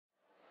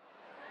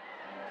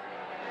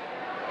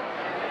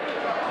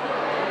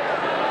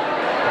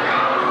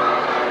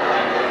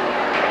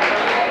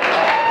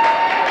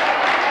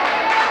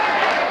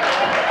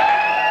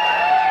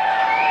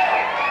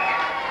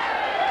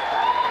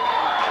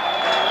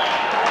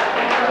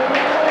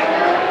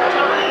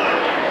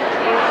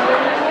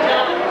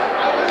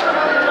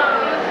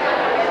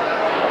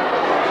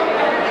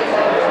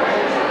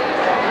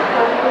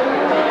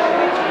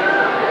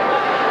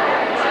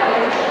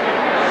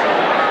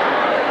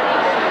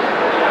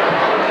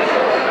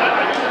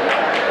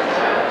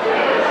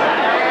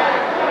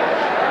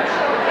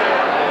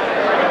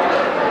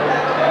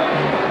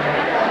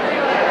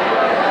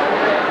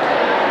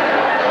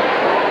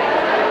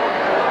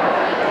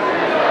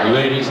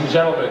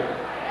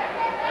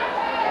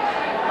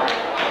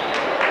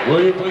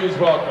Will you please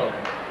welcome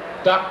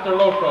Dr.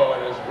 Loco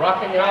and his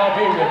Rockin'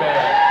 Jalapeno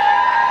band.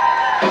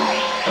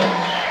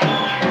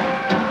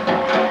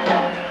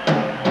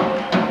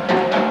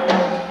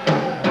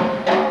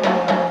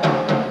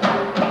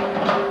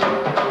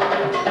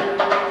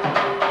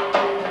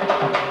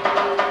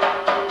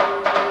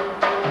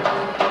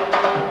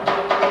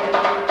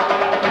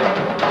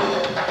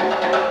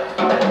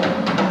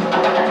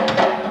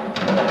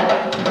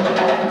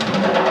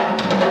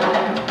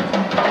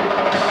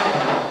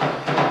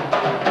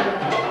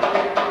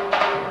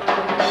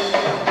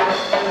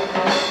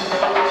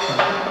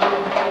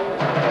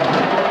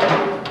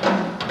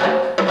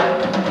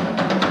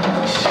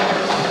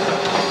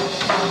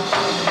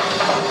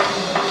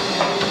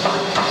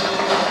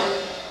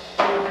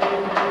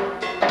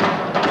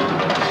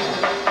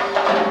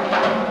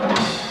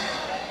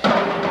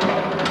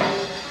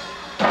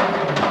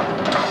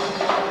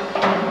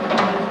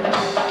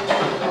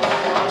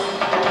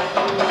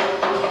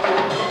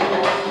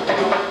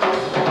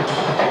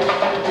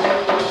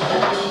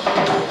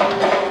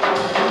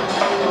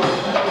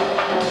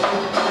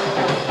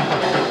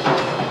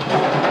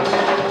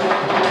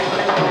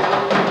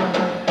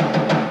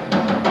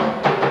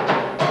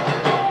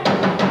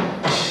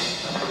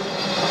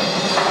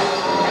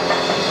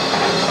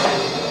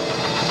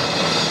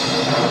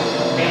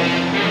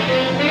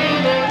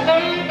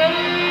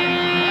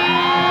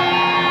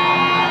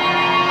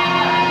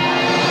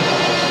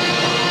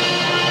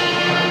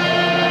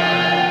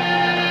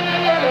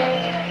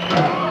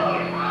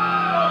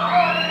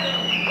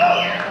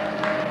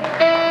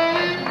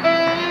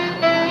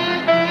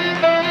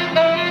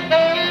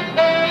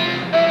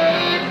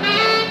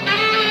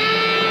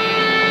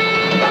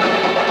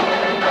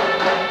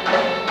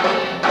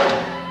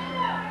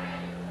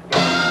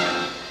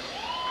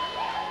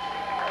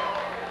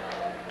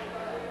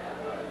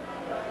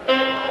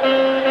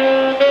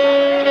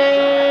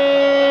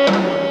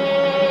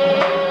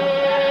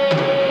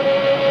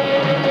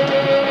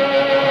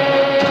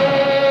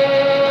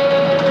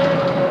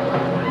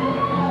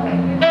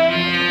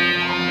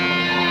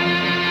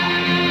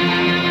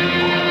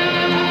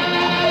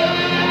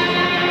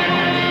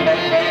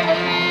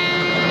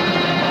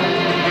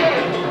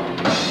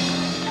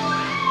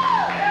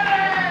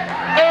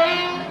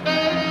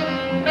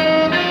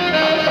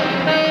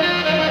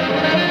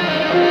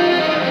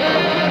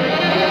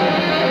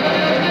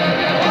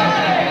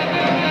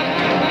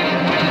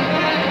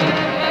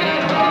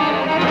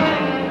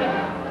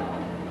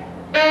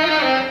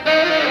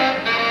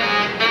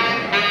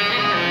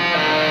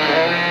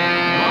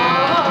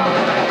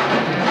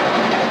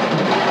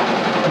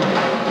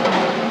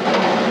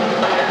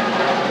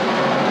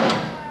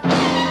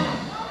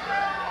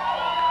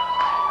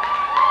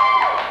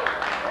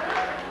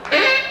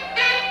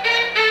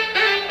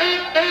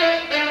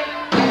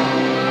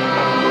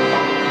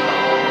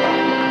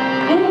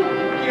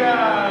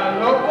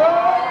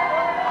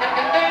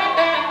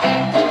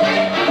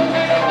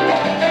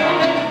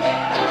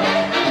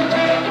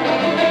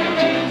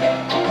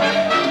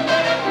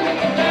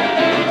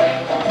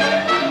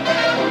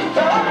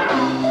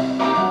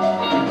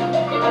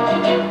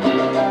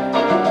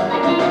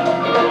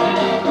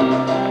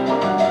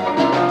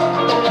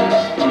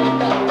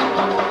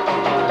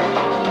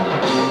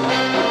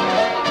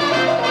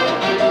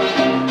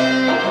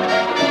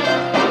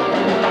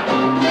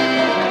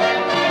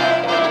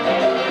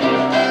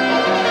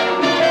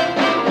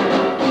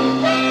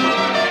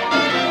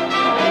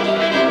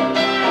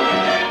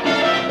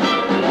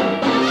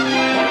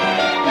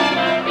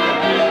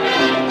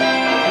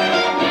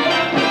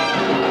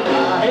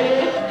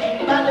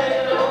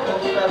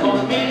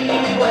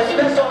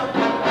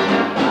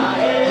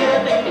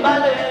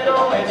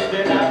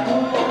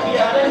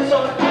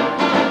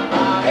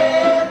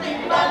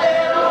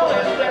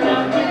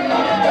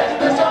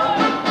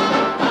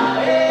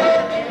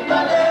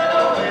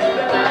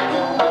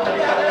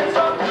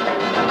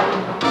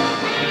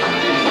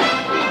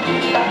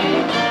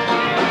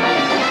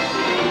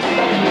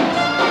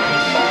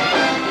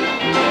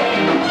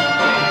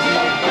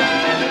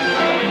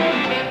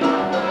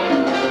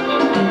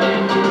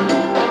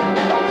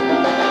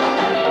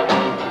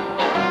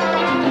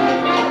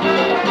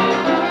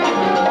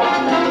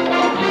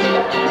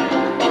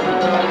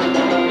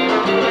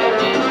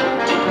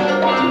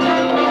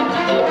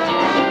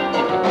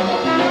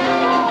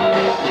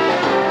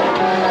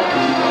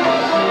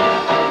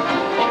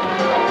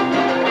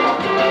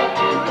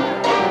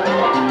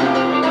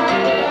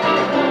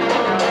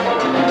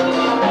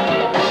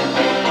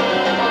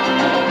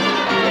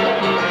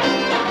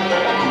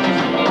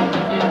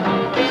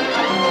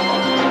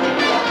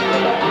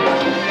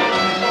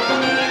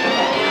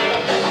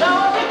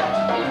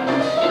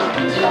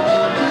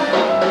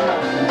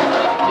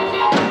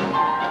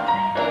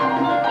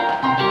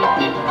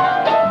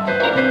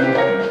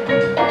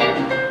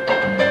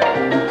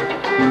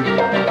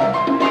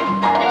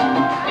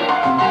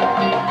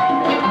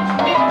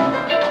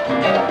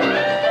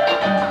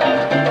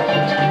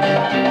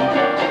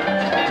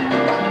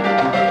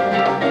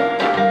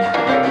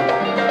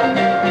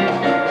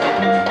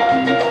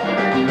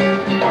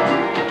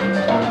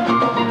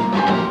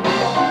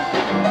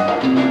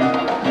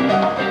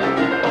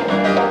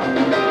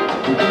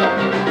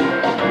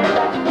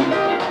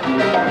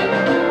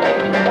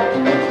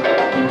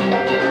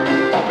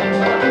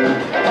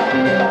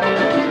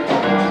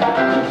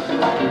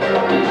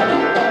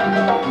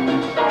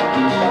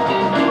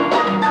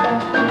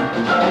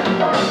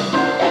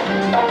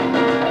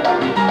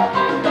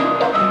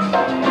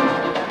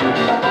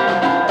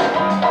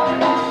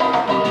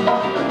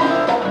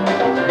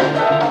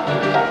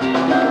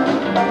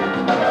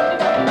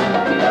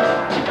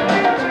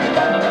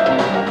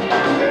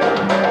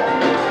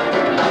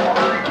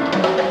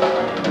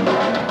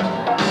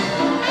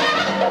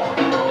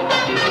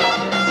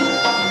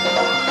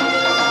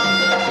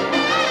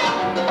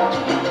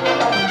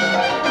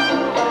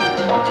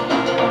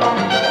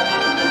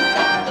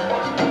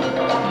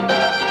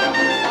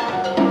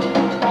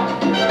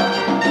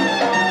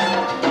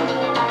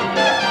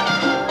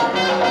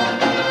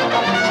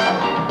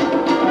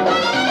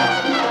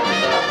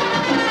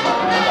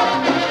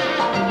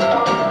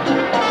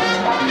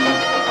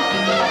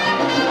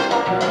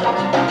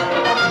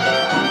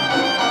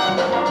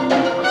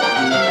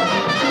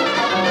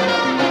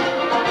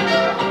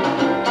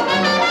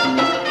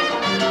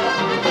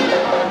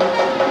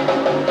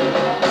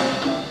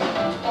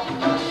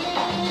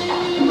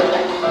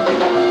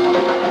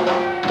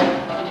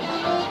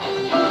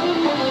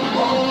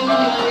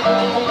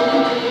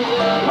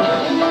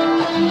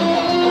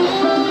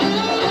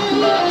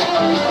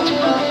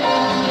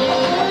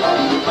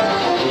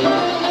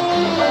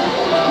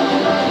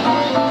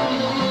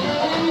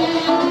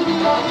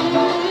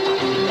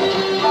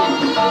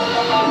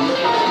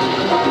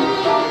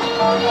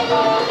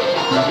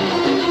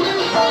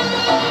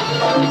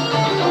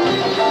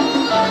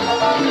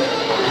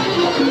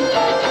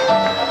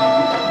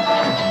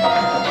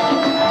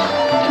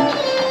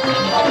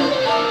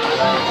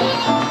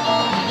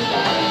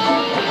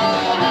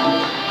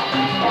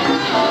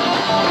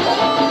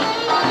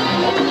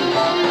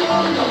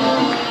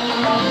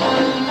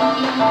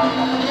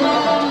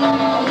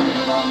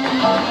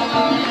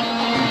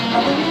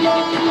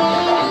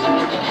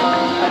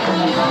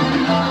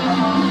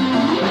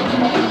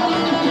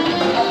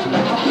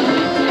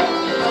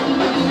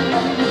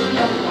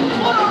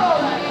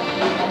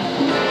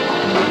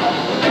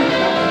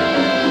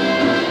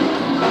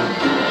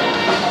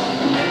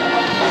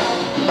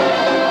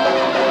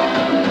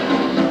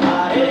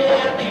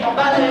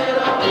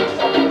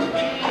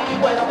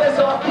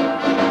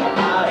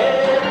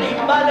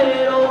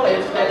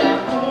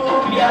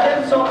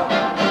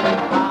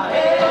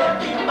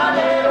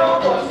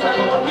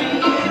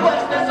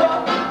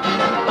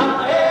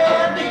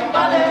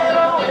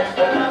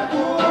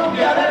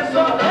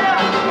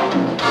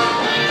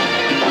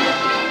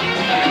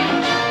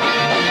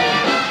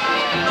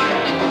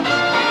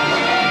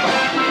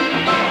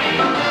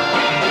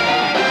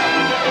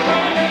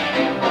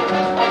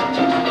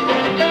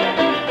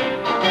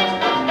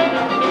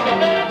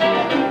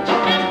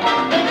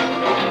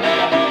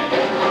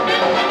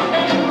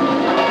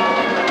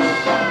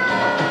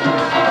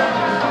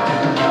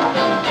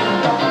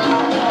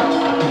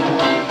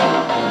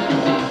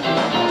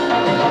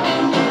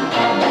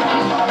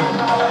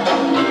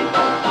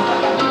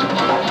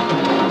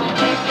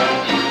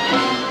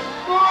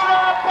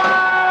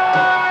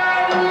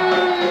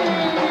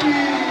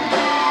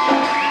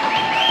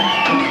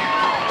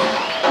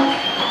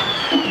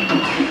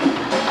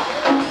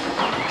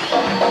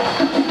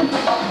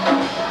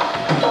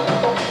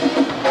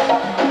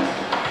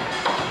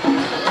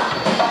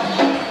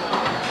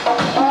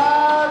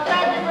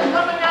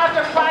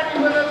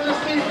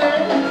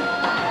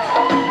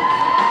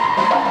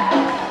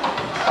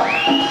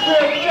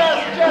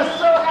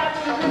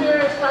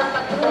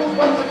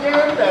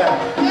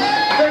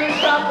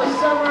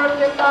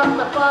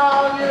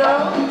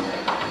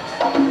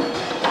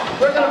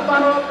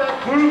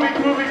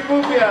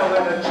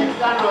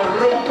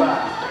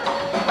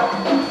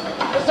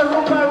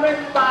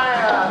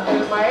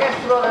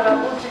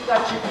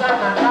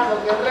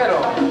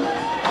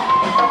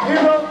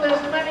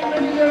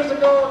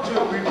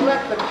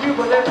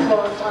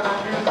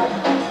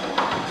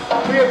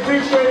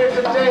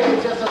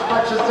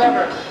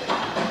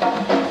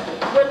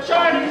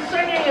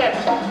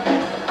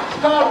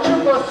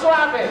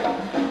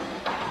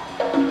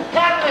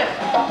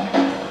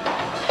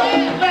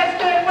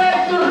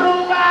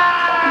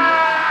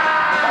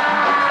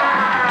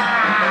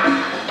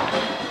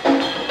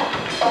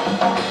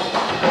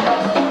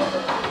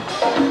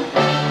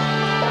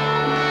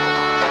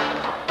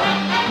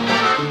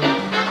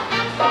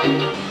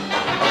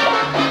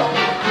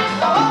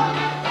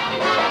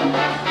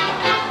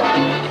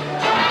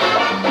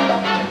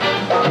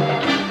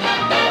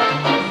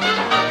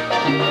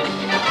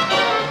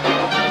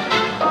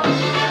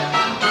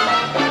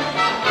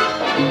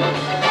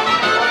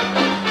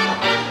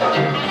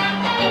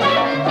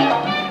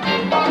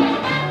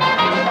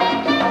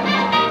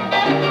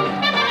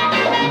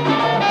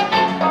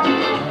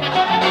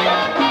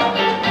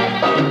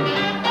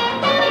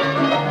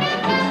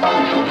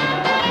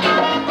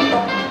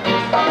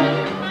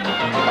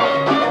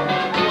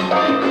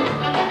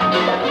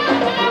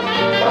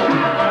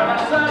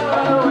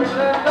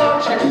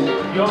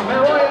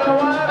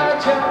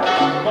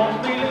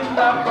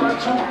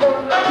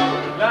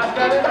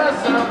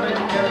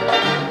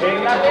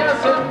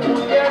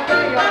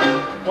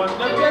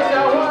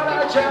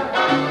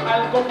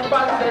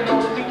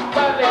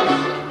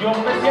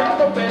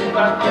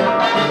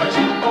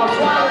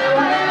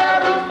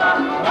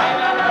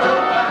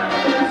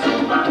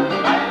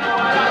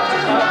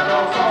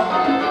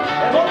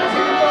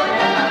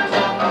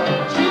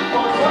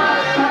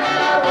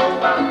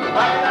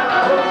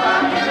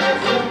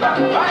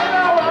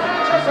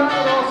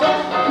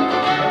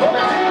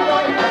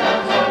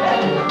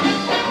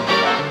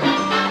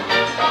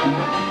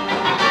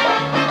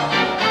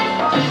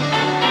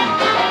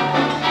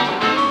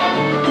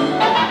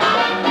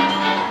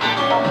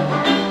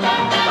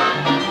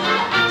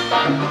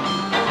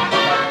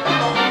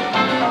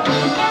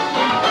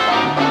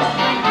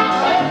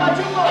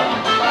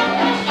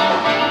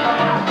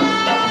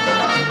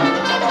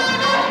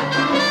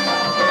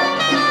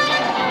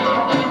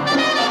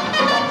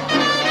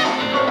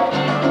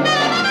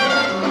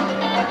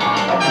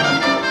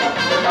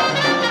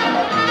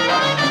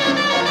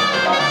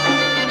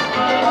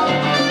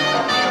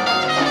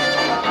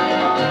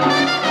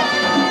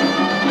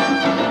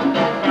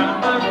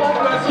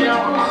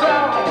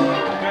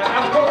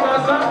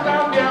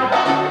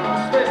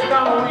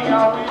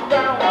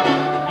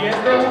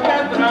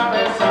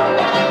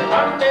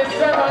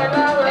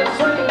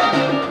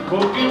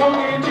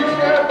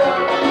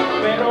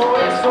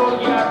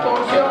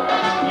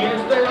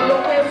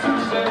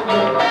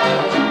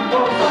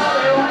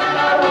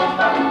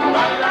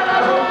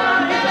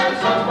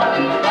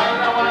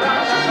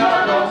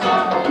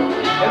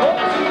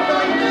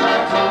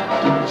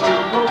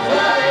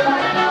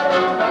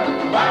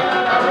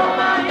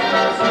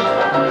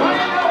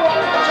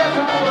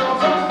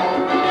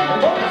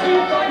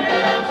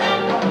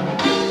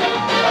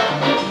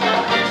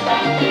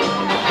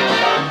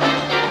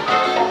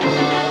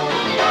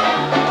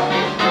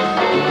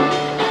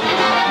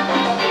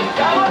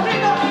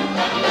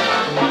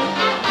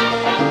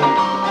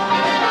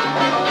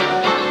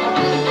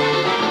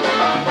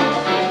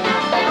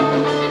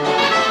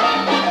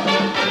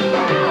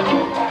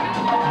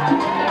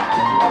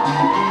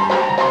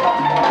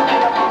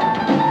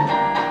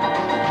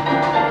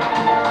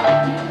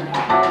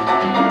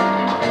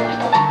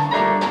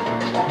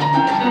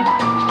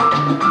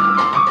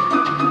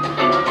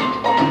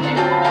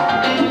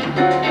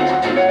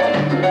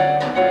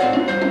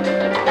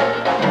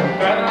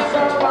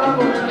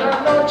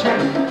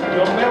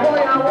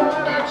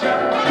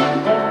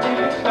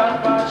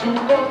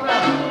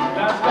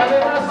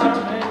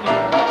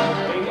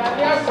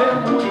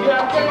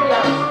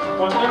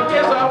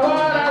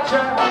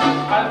 marcha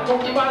al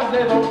compás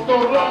de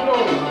Doctor Loco.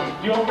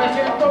 Yo me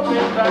siento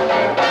mientras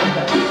que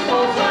Chico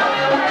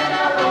suave,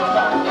 baila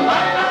rumba,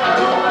 baila la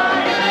rumba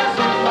y me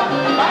zumba,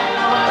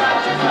 baila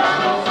guaracha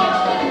sabroso,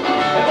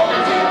 el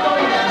jovencito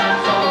y el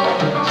danzón.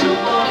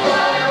 Chico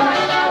suave,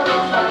 baila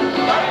rumba,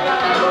 baila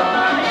la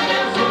rumba y me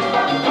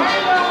zumba,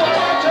 baila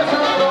guaracha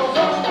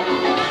sabroso,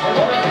 el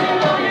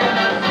jovencito y el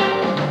danzón.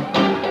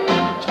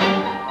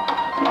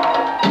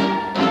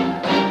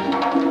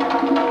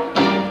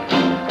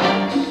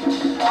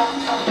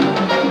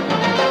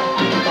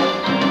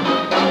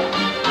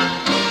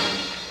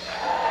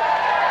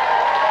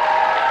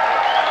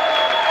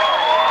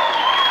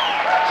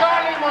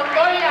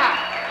 Montoya.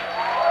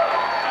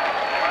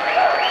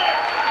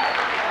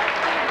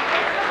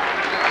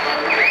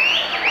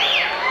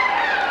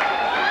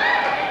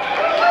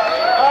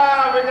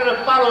 We're going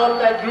to follow up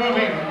that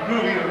groovy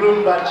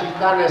rumba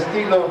Chicana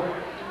estilo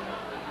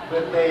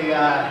with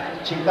a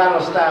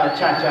Chicano style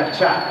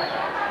cha-cha-cha.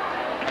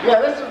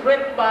 Yeah, this is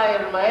written by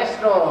a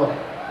maestro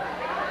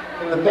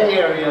in the Bay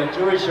Area,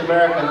 Jewish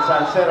American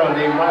salsero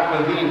named Mark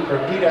Levine for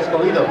Pete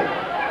Escobedo.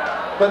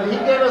 But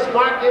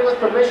Mark gave us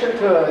permission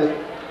to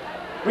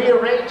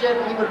rearrange it,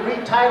 even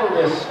retitle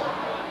this.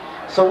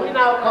 So we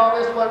now call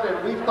this one,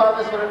 and we've called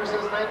this one ever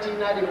since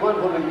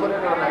 1991 when we put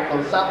it on our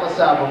Gonzalez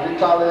album. We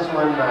call this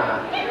one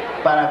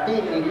Para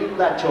Ti, Mi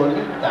Linda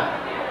Cholita.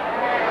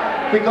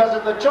 Because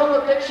in the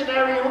Cholo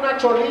dictionary, una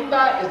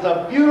cholita is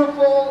a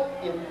beautiful,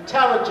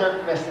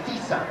 intelligent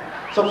mestiza.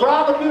 So for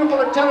all the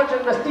beautiful,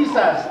 intelligent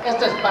mestizas,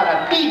 esta es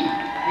para ti,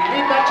 mi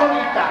linda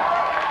cholita.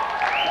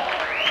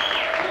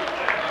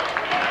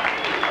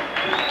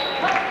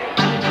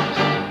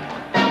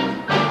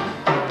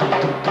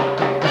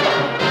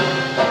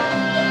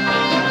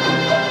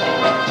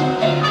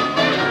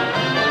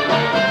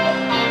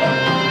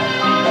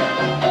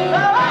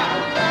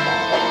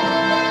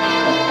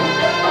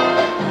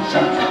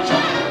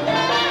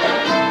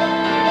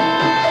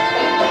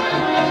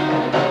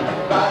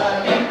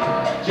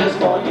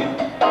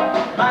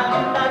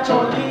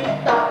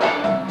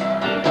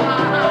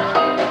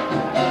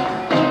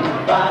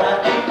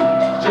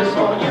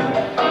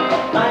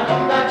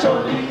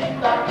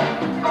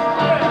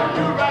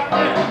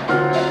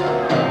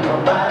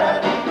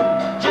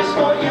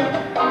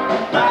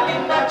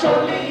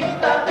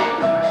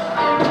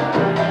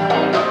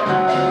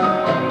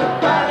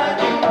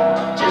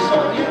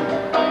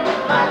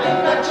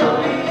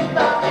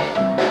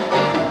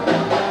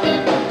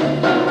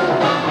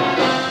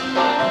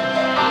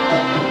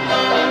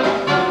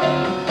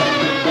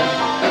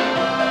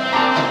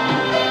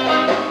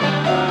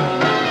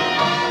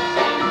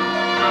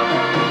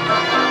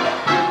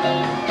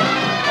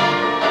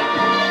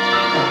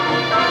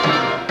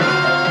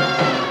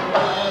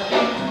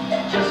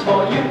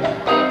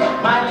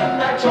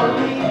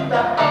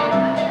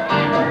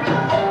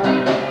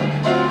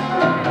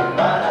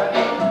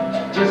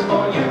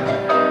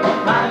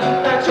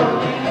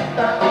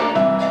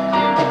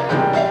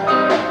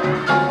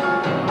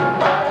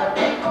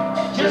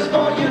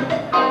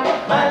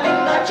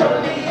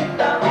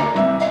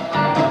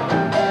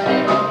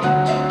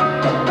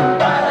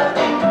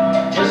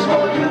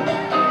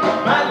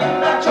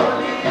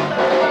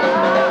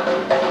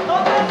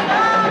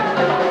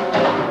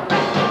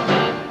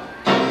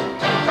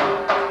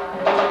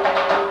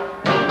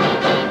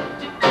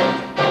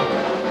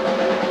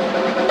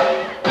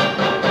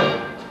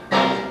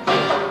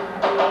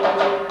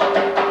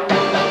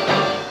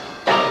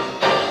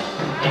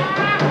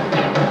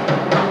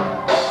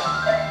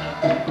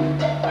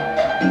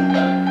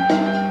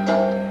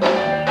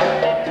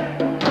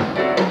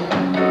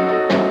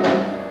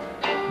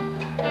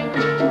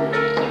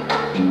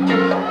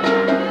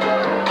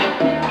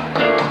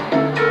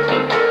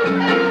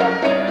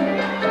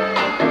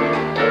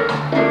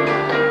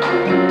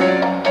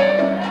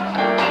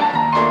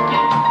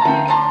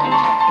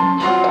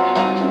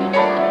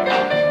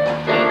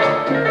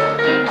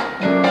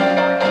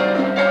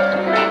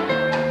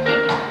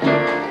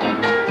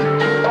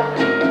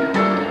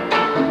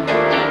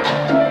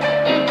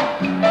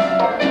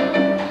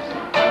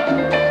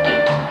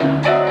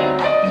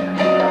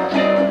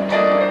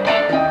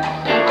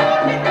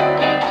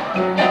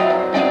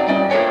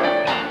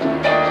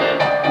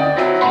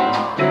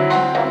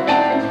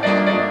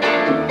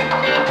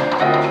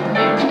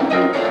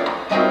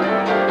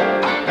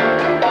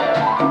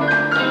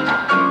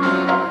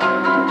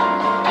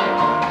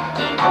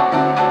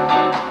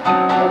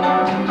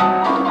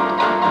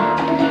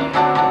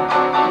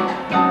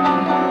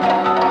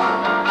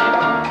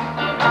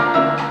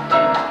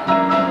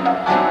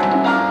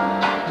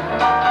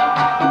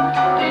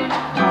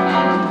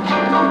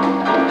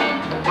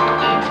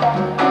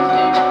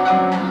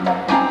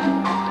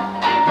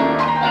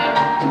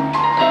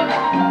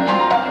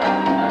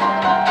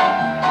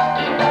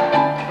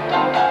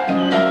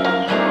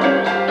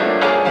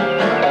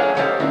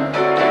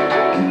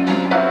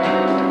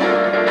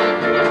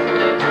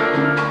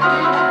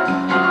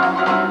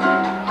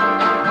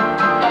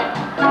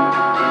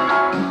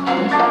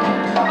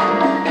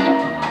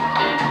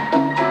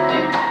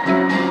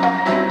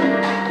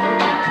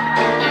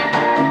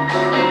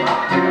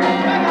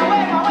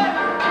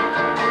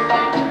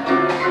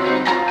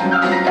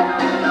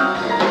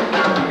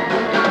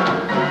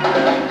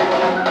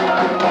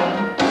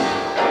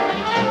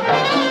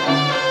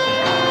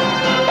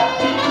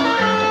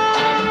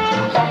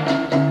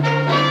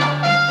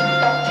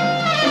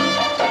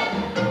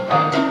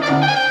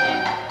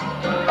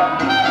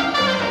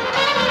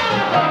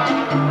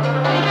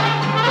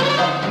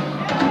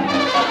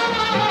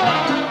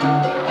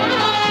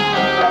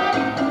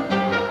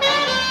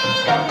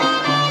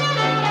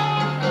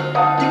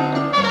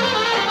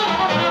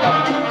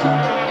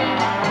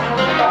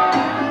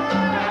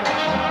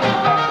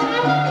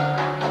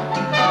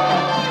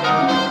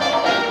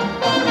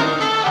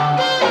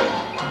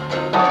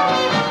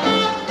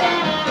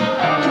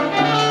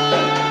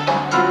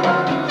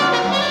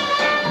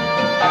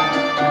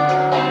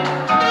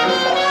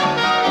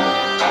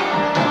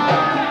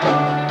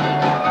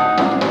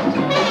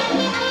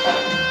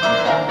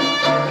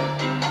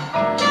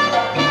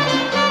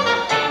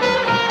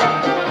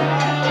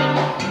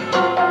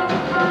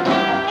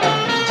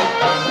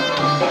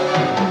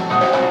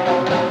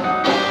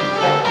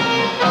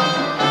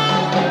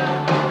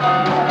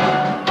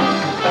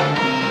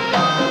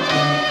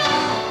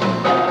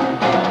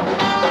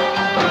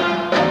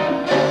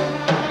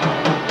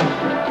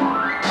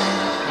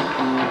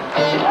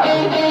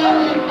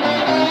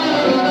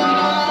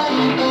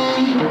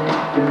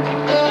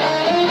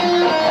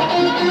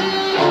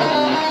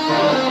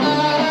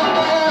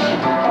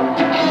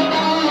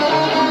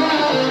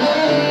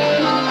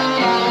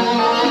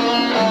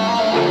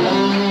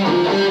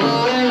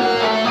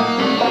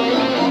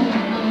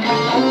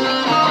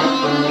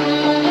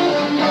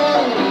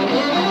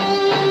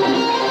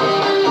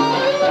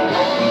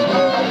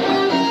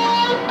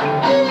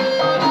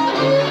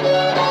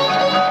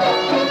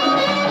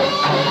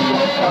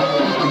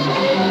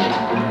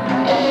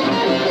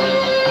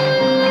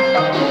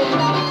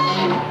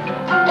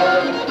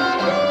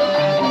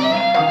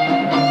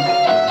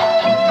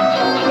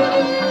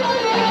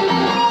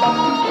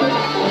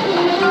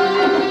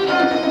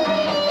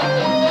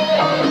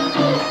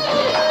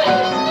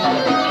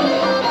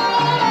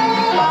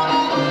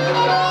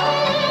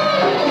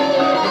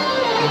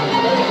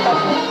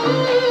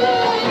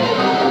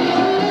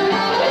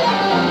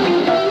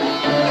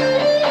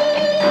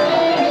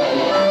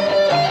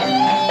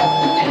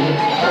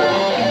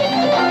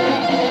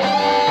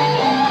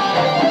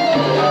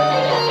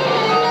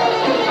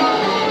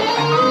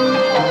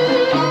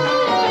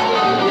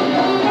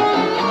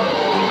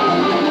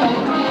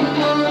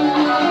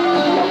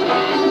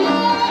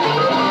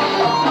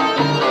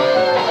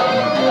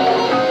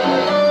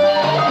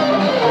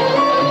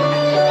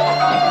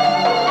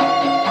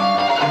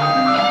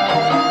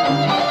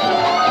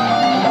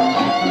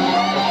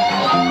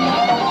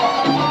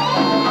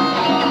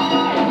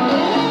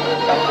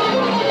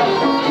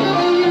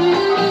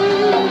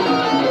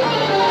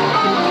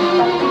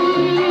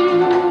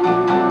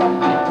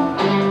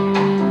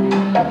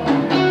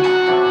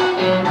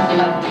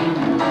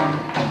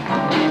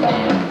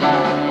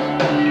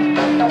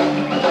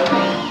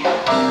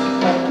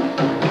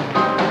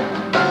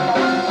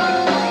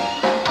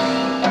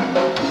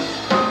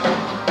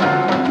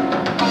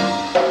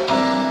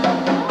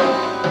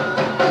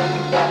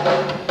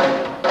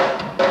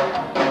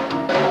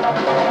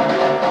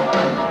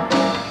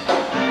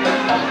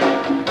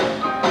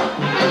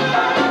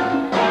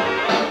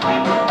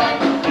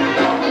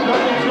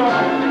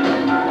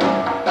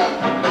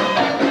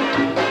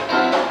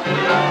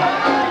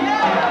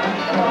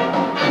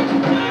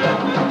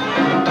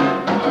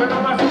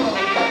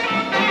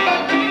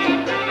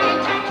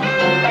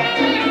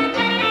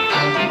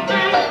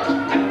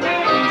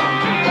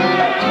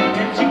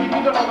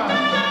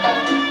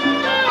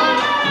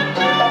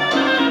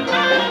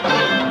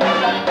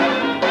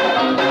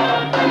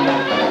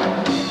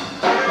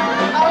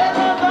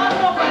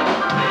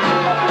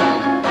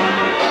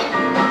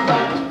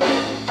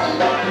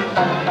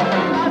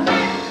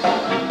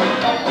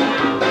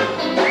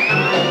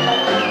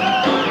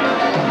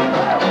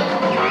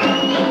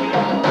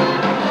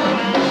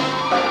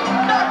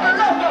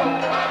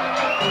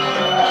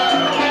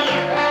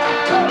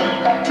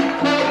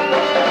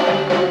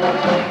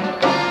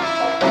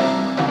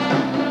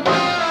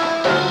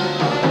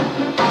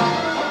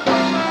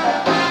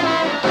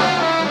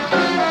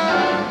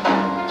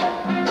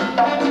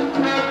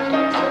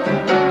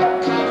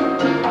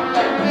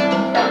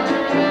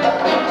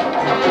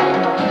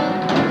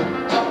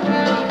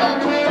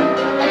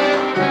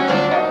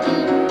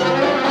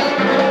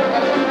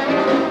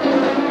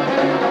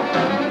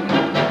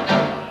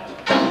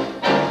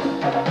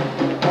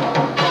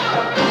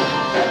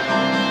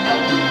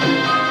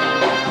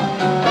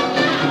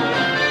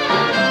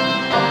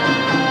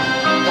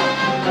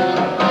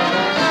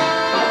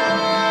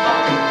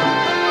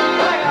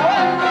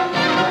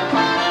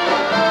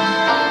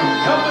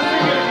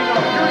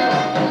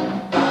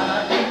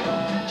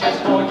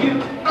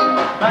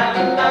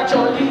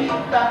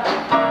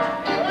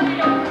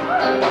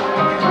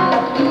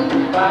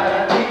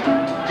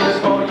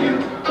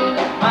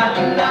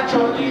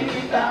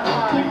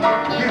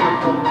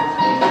 Beautiful,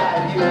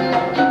 beside you.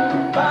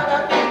 Para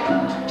ti,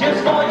 just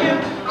for you,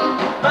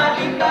 my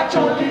linda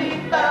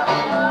cholita.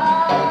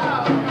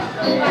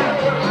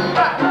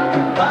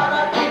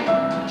 Para ti,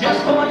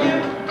 just for you,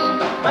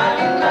 my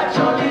linda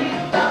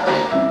cholita.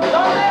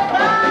 ¿Dónde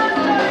estás,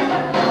 cholita?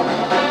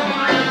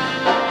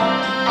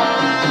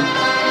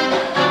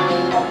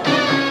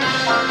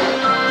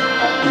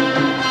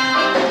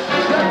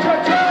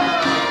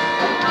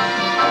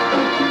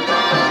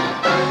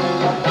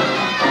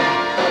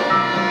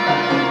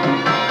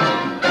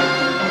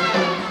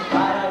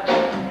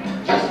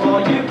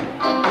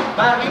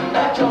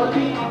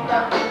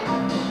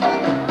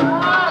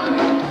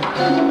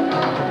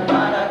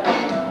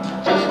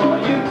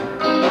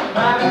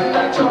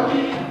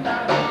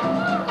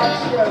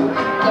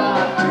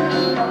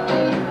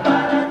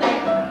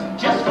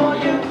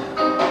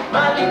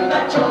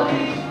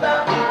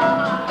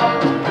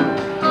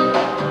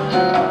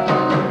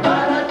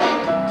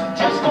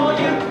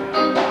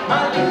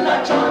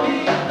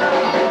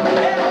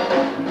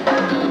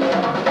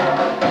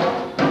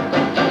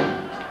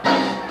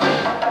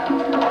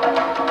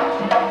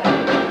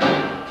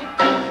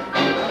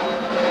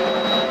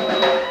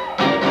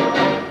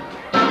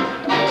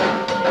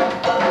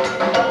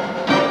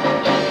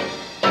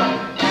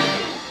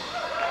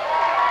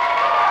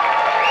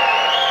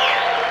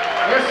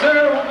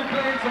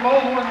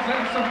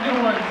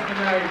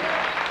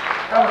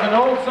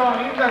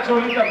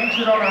 Cholita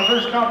featured on our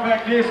first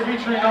compact disc,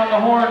 featuring on the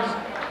horns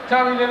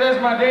Tommy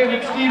Ledesma,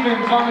 David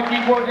Stevens, on the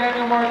keyboard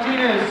Daniel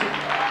Martinez,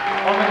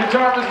 on the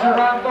guitar Mr.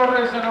 Ron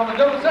Torres, and on the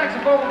double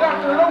saxophone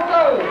Dr.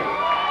 Loco.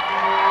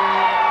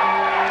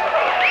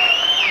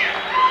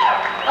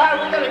 Alright,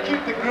 we're gonna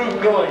keep the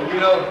groove going, you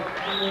know.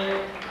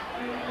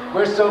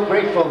 We're so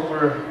grateful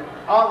for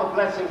all the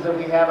blessings that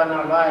we have in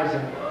our lives,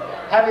 and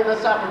having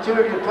this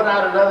opportunity to put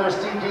out another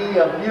CD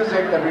of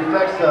music that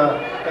reflects the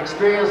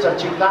experience of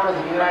Chicanos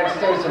in the United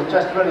States is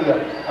just really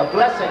a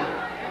blessing.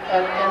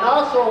 And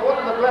also, one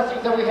of the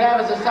blessings that we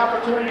have is this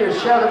opportunity to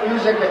share the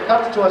music that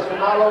comes to us from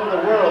all over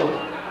the world.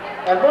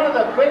 And one of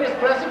the greatest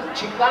blessings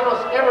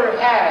Chicanos ever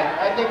had,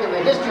 I think, in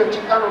the history of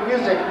Chicano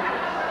music,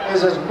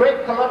 is this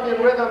great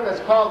Colombian rhythm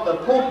that's called the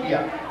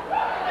cumbia.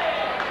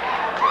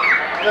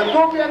 The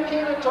cumbia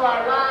came into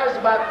our lives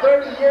about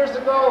 30 years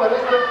ago, and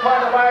it's been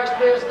part of our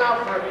experience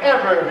now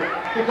forever,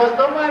 because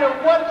no matter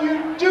what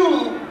you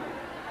do,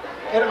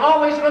 it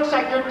always looks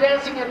like you're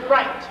dancing it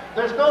right.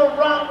 There's no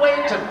wrong way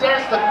to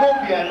dance the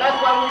cumbia, and that's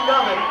why we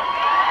love it.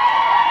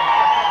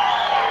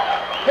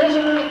 Here's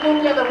a little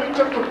cumbia that we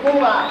took to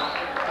Cuba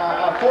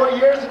 4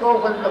 years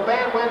ago when the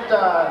band went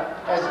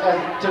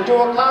to do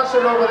a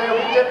concert over there.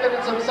 We dipped it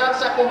in some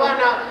salsa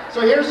cubana.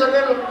 So here's a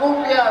little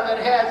cumbia that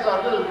has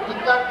a little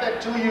picante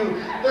to you.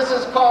 This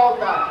is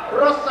called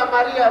Rosa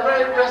Maria,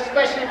 very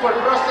especially for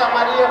Rosa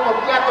Maria from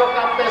Teatro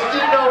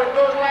Campesino. It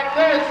goes like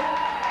this.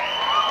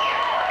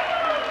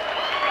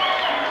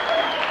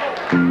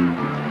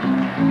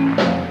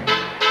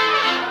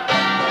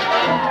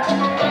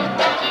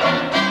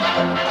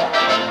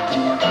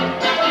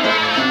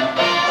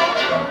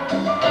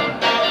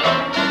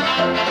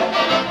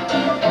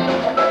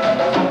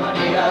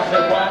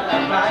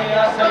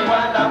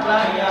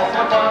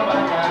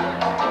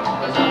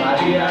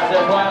 Se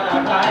fue a la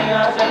playa,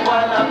 se fue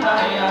a la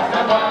playa, se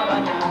fue a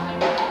bañar.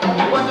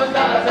 Y cuando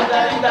estaba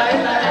sentadita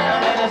en la arena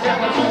me decía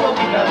con su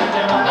boquita,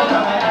 vente vamos a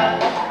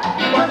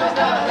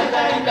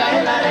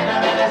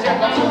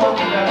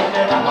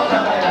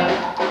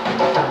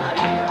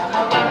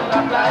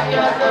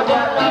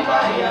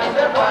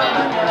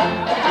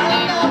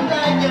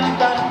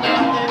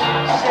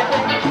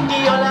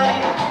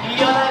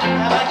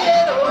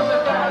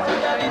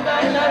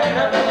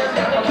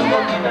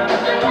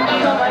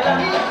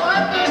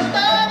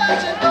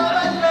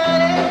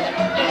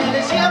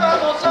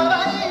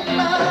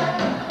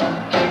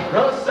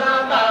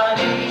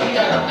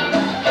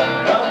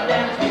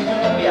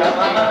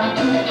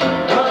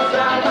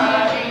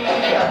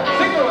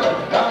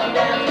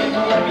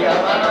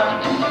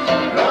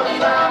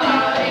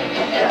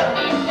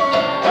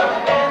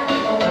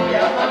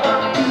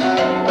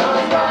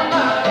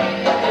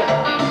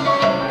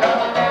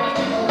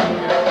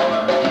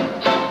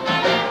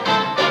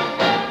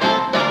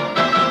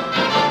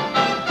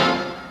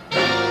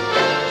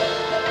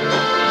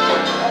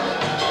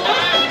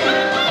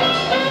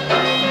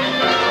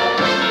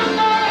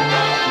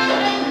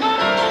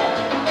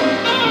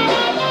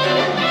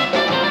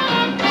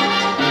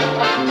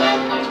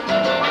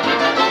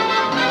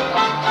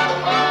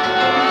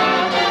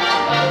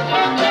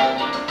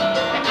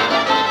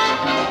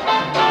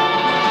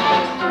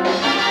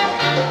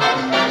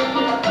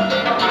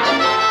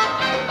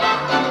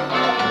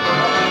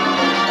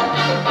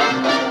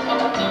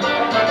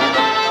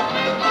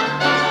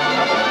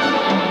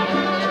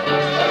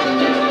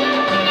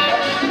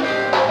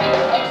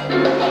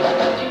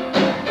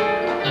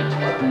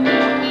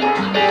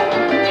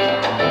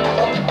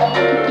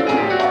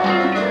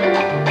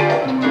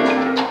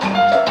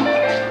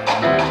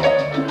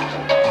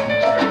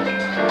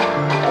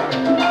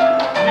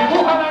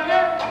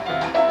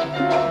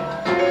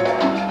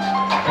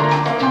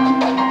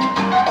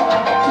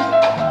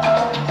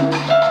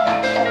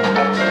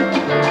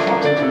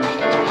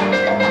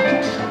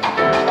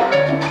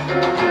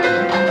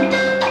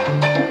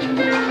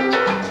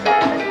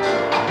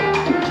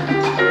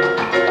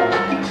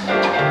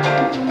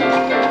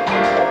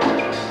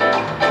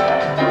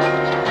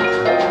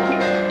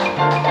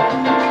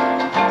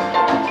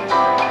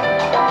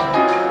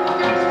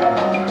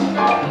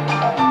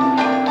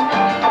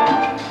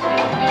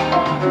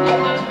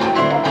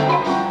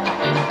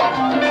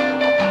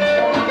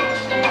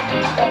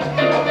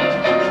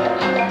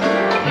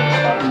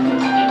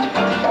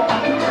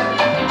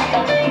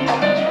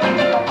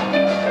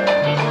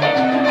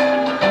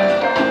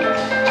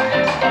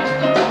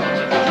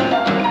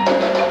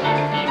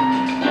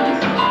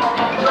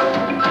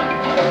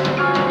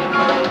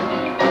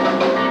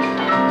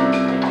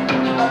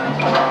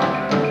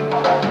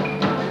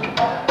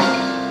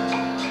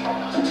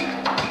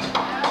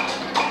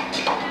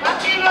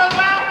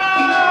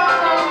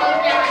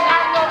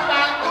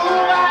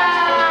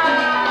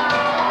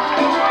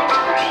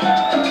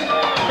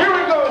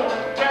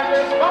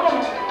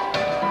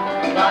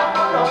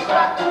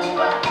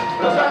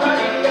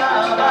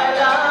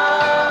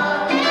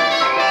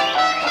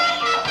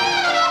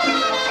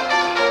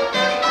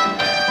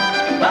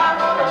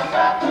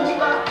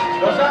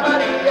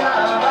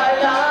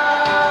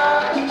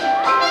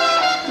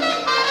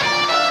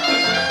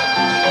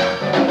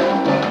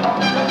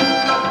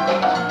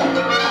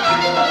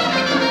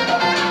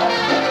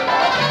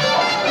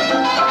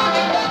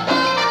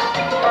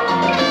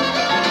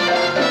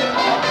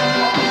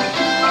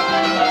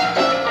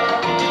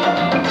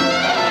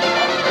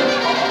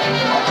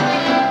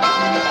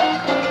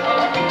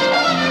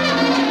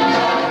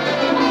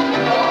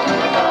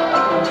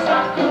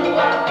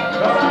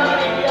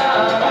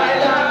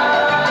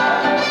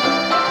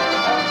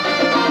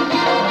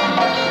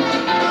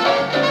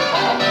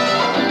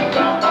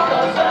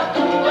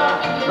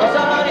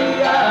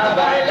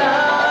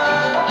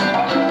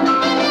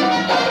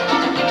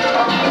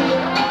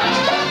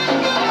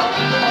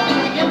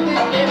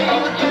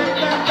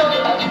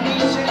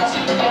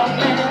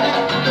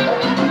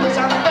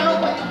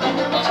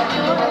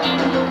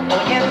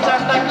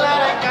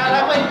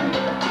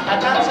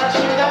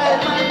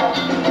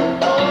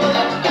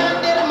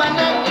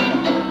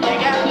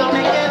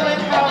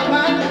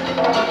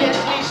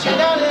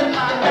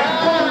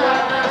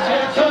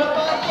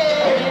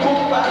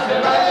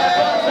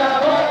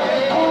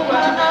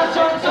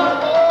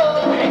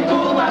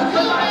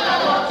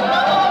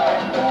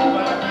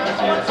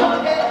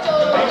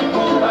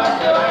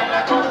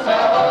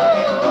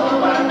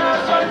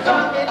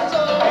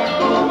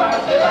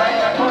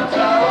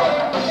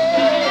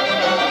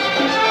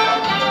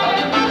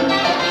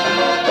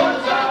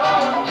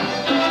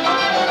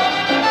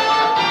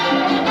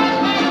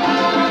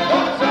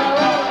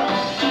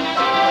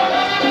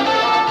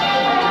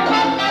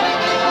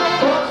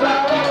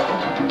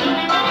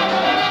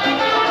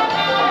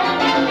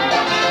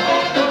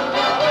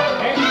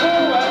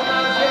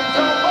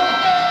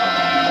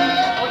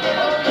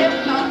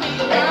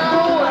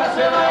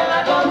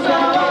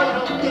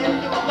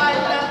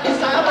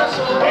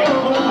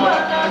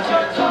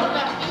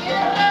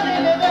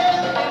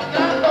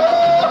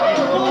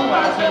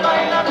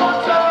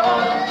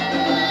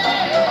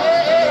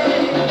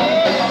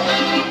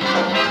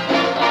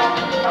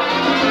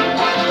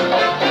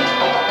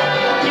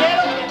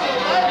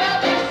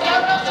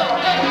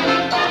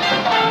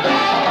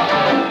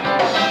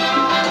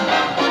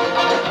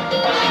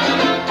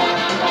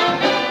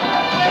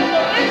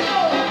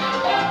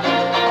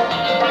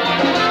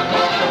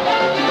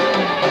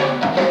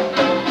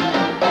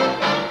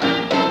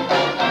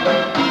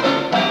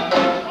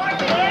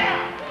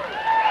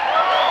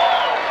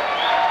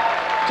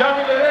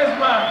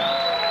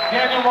Ledesma,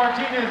 Daniel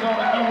Martinez on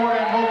the keyboard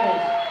and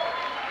vocals.